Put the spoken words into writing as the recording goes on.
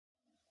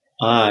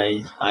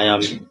Hi, I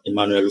am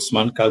Emmanuel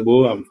Osman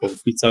Kargbo. I'm from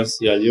Freetown,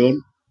 Sierra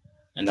Leone,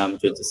 and I'm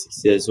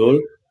 26 years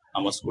old.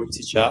 I'm a school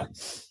teacher,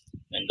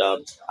 and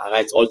I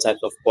write all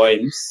types of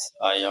poems.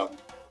 I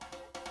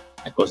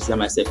consider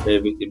myself very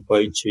weak in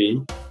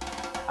poetry.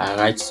 I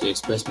write to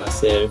express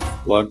myself.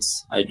 What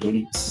I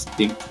don't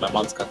think my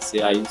mouth can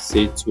say, I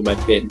say through my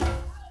pen.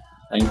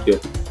 Thank you.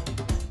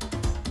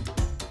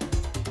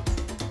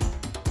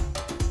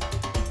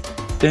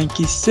 Thank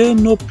you. Say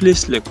no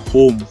place like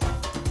home.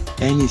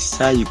 Any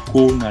side you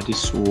go na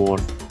this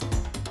world.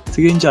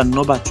 Stranger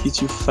never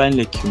teach you fine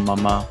like your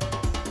mama.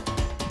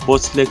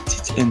 But like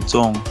teeth and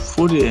tongue,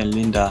 Fode and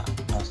Linda,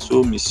 na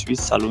so me sweet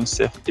Salone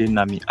self dey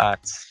na me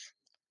heart.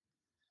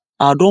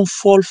 I don't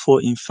fall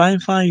for in fine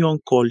young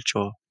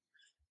culture.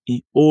 In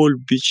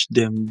old beach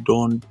them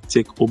don't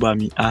take over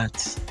me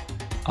heart.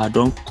 I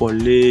don't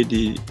collect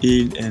the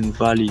hill and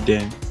valley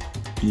them.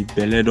 Me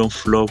belly don't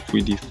flop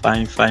with the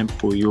fine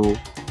poyo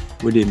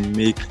where they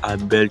make a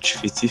belch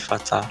fiti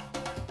fata.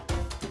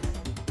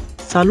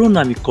 Salone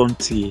na me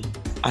country.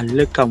 I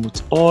like am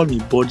with all me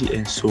body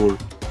and soul.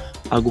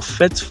 I go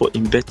fight for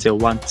him better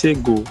one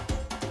take go.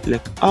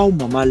 Like how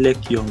mama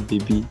like young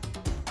baby,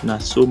 na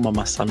so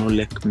mama Salone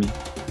like me.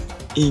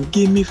 He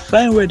give me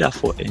fine weather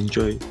for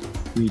enjoy.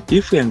 With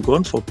different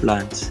gun for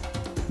plants,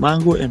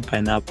 mango and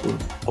pineapple,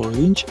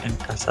 orange and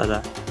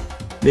cassava.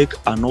 Make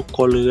I no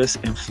call rest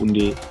and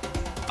funde.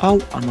 How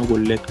I no go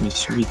like me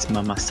sweet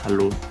mama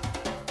Salone.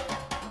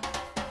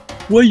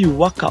 Where you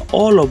waka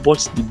all about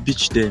the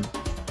beach then,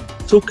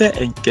 Toke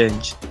and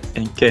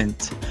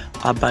Kent,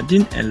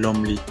 Aberdeen and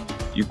Lumley,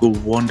 you go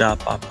wonder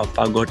how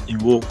Papa got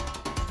involved.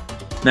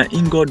 Now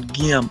in God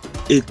give am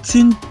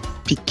 18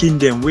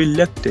 pikin them will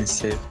let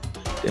themselves.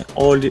 Then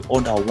all the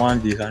other one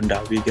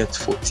veranda we get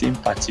 14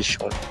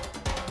 partition.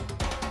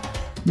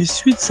 Me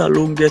sweet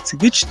Salone get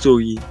rich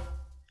story.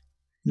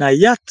 Na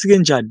ya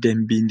stranger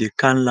them be in the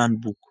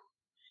Canland book.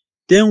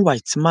 Then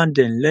white man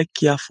then like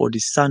here for the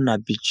Sana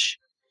beach.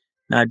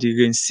 Na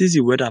the rain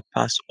season weather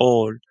pass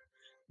all.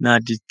 Na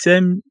the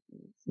time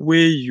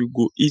where you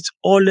go eat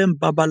all them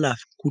babala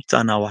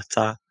kuta na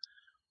water.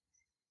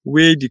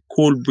 Where the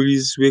cold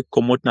breeze will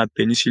come out na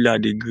peninsula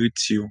they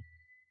greet you.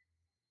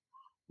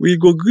 We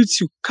go greet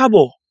you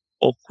Kargbo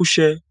or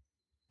Kushe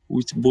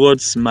with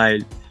broad smile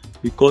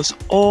because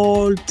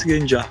all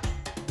stranger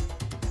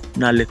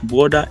na like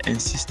brother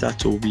and sister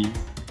to we.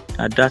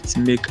 Na that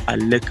make I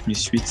like me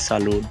sweet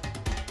Salone.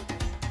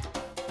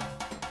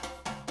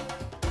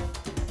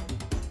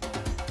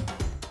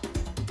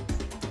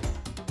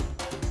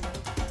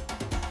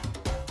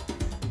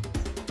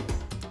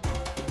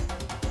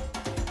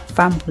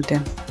 Family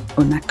them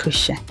on a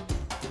Kushe.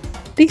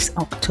 This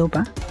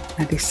October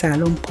at the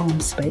Salone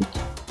Poems page,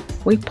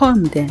 we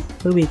poem there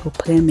where we go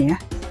premiere,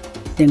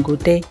 then go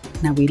there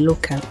now we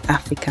local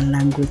African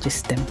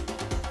languages them.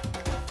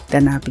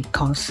 Then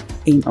because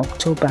in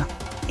October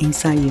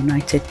inside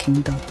United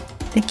Kingdom,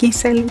 they can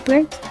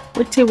celebrate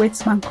what the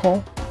Westman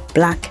call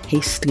Black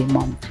History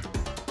Month.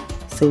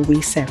 So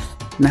we serve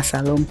na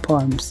Salone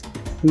Poems.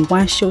 We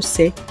want show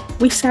say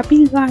we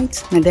sabi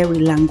write na their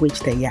language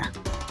they are.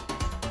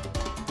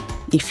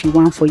 If you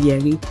want for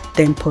Yeri,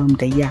 then poem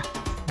the ya.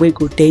 We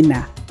go there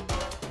na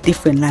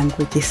different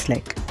languages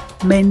like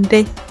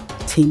Mende,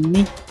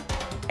 Timni,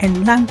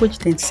 and language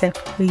themselves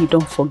where you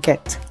don't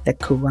forget like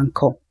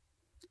Kuranko.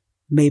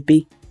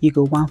 Maybe you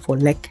go one for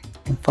Lek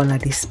and follow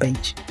this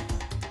page.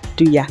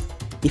 Do ya?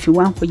 If you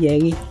want for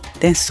Yeri,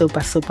 then super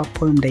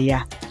poem the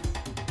ya.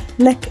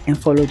 Like and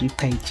follow the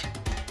page.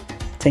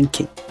 Thank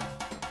you.